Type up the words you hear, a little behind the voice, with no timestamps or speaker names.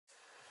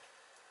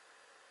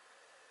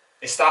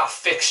It's that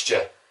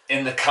fixture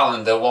in the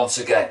calendar once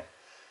again.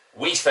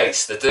 We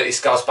face the Dirty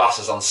Scouse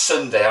Bastards on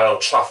Sunday at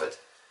Old Trafford,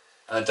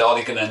 and they're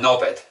only going to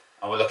knob it,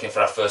 and we're looking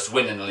for our first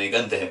win in the league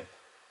under him,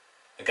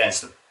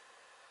 against them,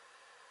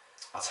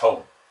 at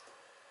home.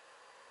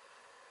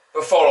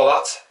 Before all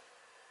that,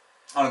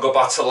 I'm going to go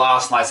back to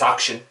last night's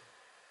action.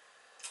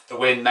 The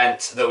win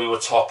meant that we were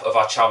top of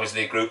our Champions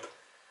League group.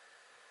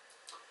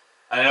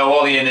 And I know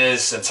all the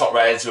inners and top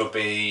reds will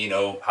be,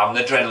 having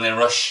an adrenaline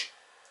rush,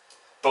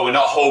 but we're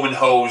not home and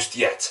hosed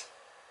yet.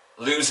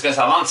 Lose against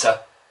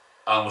Atlanta,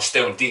 and we're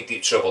still in deep,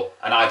 deep trouble.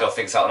 And I don't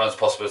think it's out of the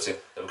possibility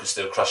that we can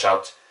still crash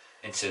out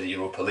into the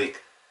Europa League.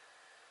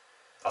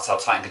 That's how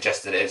tight and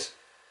congested it is.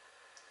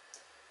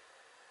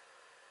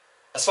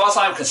 As far as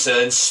I'm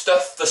concerned,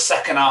 stuff the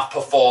second half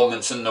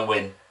performance and the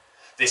win.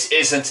 This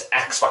isn't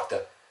X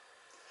Factor.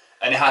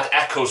 And it had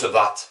echoes of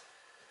that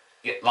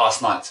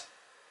last night.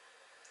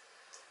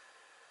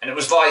 And it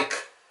was like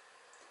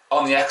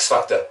on the X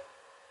Factor,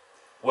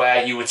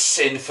 where you would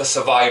sin for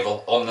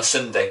survival on the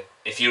Sunday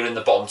if you're in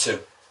the bottom two.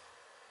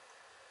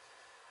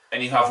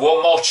 And you have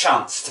one more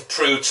chance to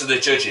prove to the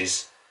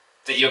judges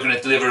that you're going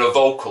to deliver a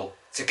vocal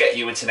to get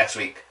you into next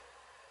week,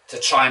 to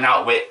try and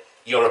outwit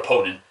your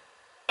opponent.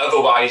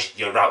 Otherwise,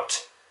 you're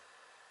out.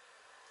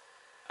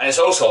 And it's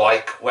also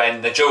like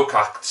when the joke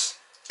acts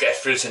get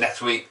through to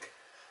next week,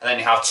 and then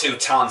you have two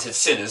talented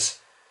sinners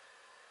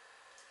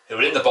who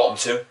are in the bottom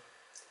two,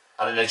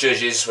 and then the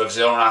judges, whether it's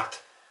their own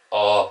act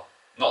or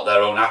not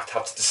their own act,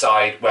 have to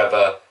decide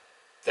whether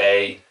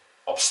they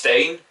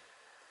abstain,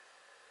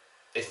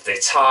 if they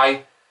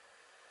tie,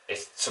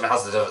 if someone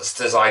has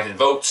the deciding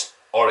vote,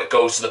 or it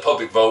goes to the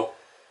public vote,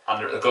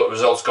 and the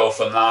results go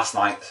from last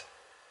night's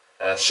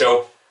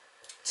show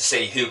to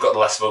see who got the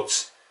less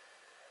votes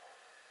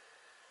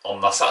on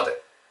that Saturday.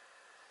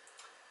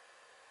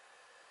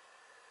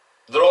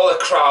 All the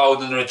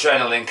crowd and the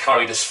adrenaline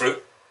carried us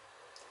through.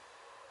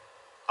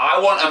 I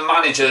want a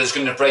manager that's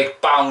going to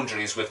break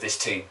boundaries with this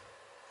team.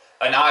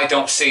 And I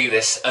don't see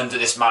this under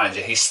this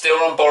manager. He's still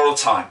on borrowed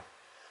time.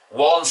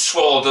 One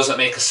swallow doesn't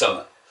make a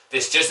summer.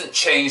 This doesn't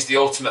change the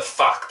ultimate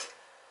fact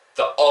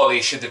that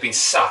Ollie should have been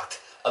sacked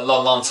a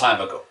long, long time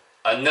ago.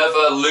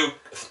 Another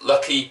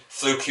lucky,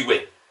 fluky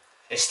win.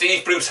 If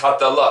Steve Bruce had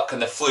the luck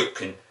and the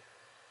fluke and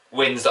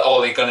wins that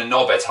Ollie Gunnar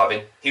Norbed's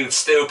having, he would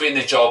still be in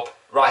the job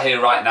right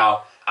here, right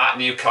now, at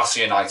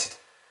Newcastle United.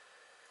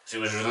 So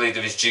he was relieved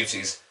of his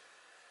duties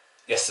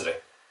yesterday.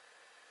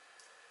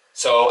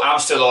 So I'm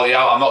still Ollie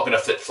out. I'm not going to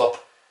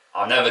flip-flop.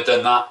 I've never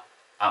done that.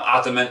 I'm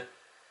adamant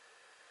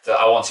that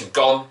I want him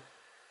gone.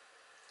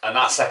 And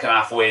that second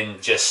half win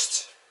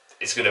just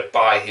is going to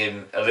buy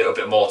him a little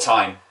bit more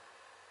time.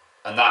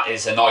 And that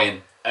is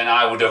annoying. And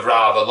I would have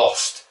rather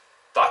lost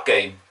that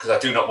game, because I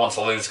do not want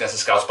to lose against the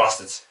Scouse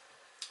Bastards.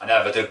 I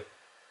never do.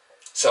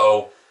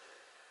 So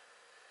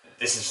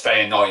this is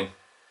very annoying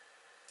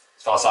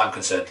as far as I'm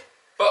concerned.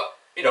 But,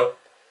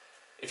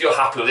 if you're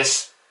happy with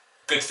this,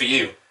 good for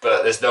you.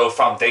 But there's no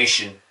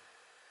foundation.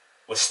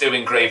 We're still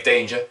in grave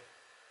danger.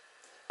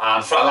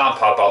 And Frank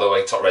Lampard, by the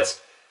way, top Reds,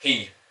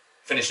 he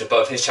finished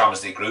above his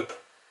Champions League group,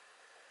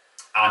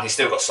 and he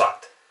still got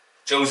sacked.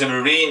 Jose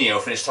Mourinho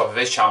finished top of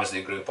his Champions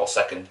League group, or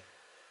second,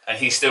 and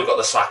he still got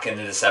the sack in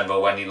December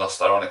when he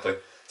lost, ironically,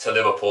 to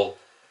Liverpool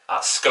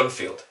at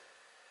Scunfield.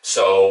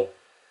 So,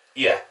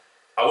 yeah,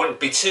 I wouldn't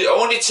be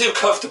too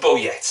comfortable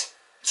yet,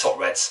 top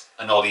Reds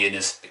and all the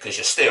inners, because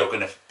you're still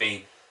going to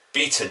be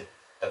beaten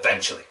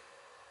eventually,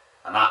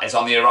 and that is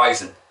on the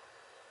horizon.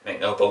 Make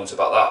no bones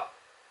about that.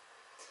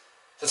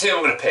 So, the team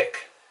I'm going to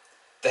pick: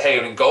 De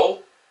Gea in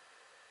goal.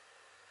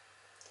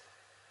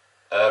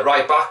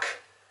 Right back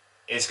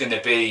is going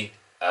to be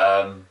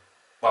Wamba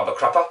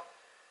Krapa.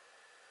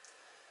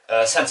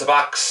 Centre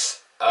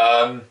backs,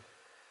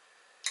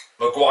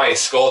 Maguire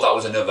scored. That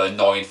was another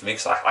annoying for me,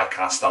 because I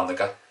can't stand the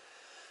guy,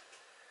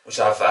 which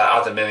I've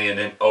had a million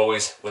and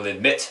always will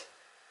admit.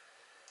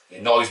 He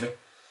annoys me.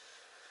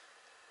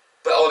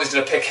 But Ollie's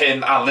going to pick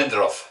him and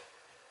Lindelof.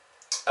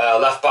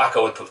 Left back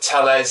I would put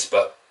Telles,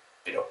 but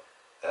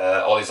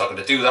Ollie's not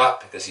going to do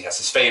that because he has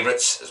his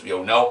favourites, as we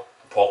all know,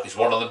 and Porky's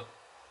one of them,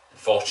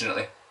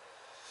 unfortunately.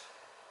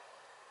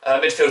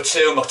 Midfield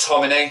 2,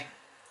 McTominay.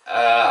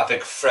 I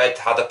think Fred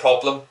had a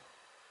problem,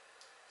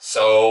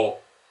 so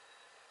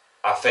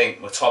I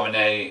think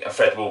McTominay and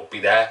Fred will be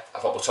there. I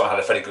thought McTominay had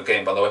a very good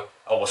game, by the way.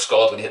 Almost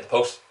scored when he hit the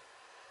post.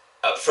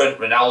 Up front,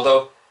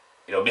 Ronaldo,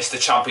 missed the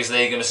Champions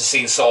League and must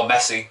have seen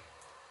Messi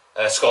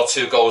scored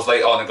 2 goals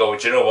late on and go,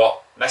 do you know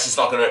what? Messi's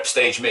not going to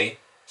upstage me,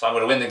 so I'm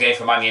going to win the game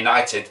for Man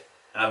United,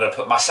 and I'm going to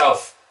put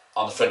myself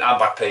on the front and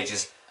back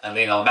pages, and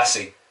Lionel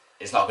Messi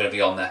is not going to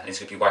be on there, and he's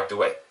going to be wiped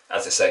away,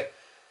 as they say.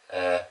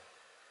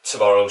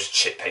 Tomorrow's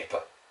chip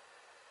paper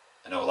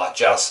and all that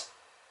jazz.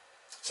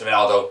 So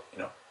Ronaldo,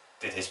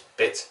 did his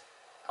bit.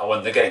 I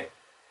won the game.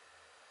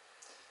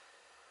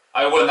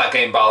 I won that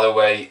game, by the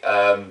way,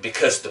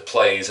 because of the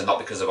plays and not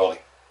because of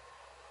Ollie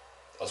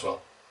as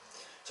well.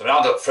 So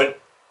Ronaldo up front.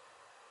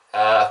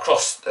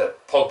 Across,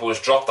 Pogba was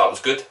dropped, that was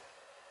good.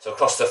 So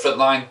across the front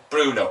line,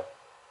 Bruno.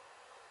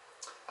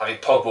 I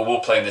think Pogba will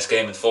play in this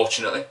game,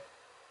 unfortunately.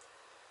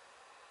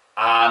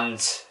 and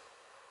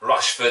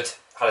Rashford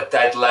had a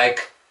dead leg.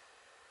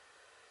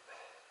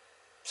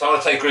 So I'm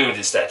going to play Greenwood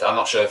instead. I'm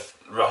not sure if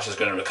Rashford's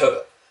going to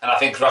recover. And I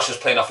think Rashford's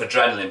playing off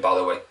adrenaline, by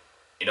the way,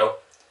 you know.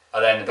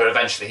 But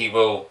eventually he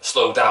will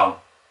slow down.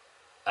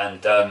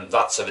 And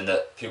that's something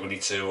that people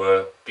need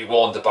to be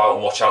warned about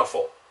and watch out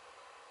for.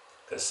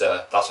 Because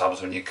that's what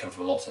happens when you come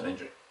from a long-term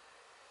injury.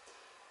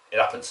 It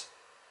happens.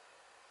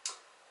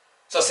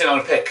 So that's the team I'm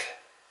going to pick.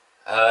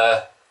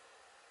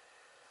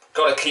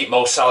 Got to keep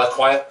Mo Salah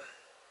quiet.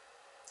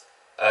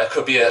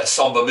 Could be a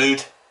sombre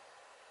mood.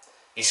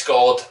 He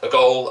scored a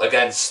goal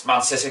against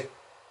Man City.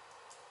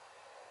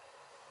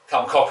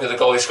 Can't copy the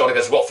goal he scored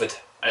against Watford.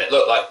 And it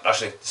looked like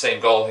actually the same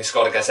goal he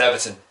scored against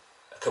Everton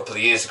a couple of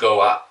years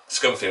ago at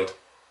Scunfield.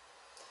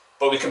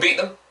 But we can beat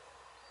them.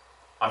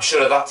 I'm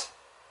sure of that.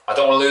 I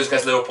don't want to lose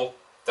against Liverpool.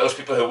 Those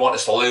people who want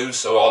us to lose,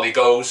 so Ollie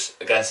goes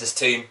against this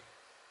team.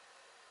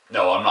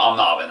 No, I'm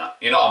not having that.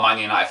 You're not a Man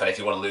United fan if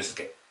you want to lose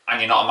the game. And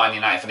you're not a Man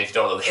United fan if you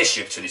don't know the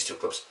history between these two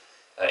clubs.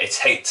 It's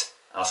hate.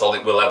 And that's all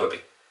it will ever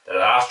be. They're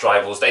our arch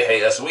rivals, they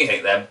hate us and we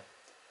hate them.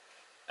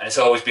 And it's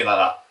always been like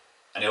that.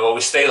 And it'll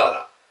always stay like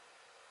that.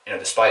 You know,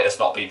 despite us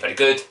not being very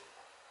good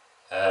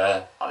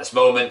at this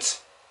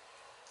moment,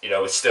 you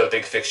know, it's still a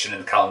big fixture in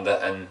the calendar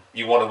and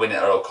you want to win it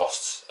at all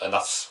costs. And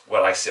that's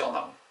where I sit on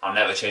that one. I'll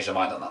never change my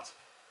mind on that.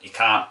 You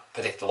can't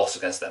predict the loss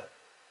against them.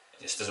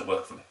 It just doesn't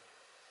work for me.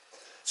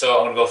 So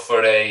I'm going to go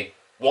for a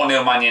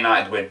 1-0 Man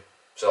United win.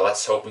 So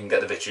let's hope we can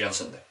get the victory on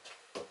Sunday.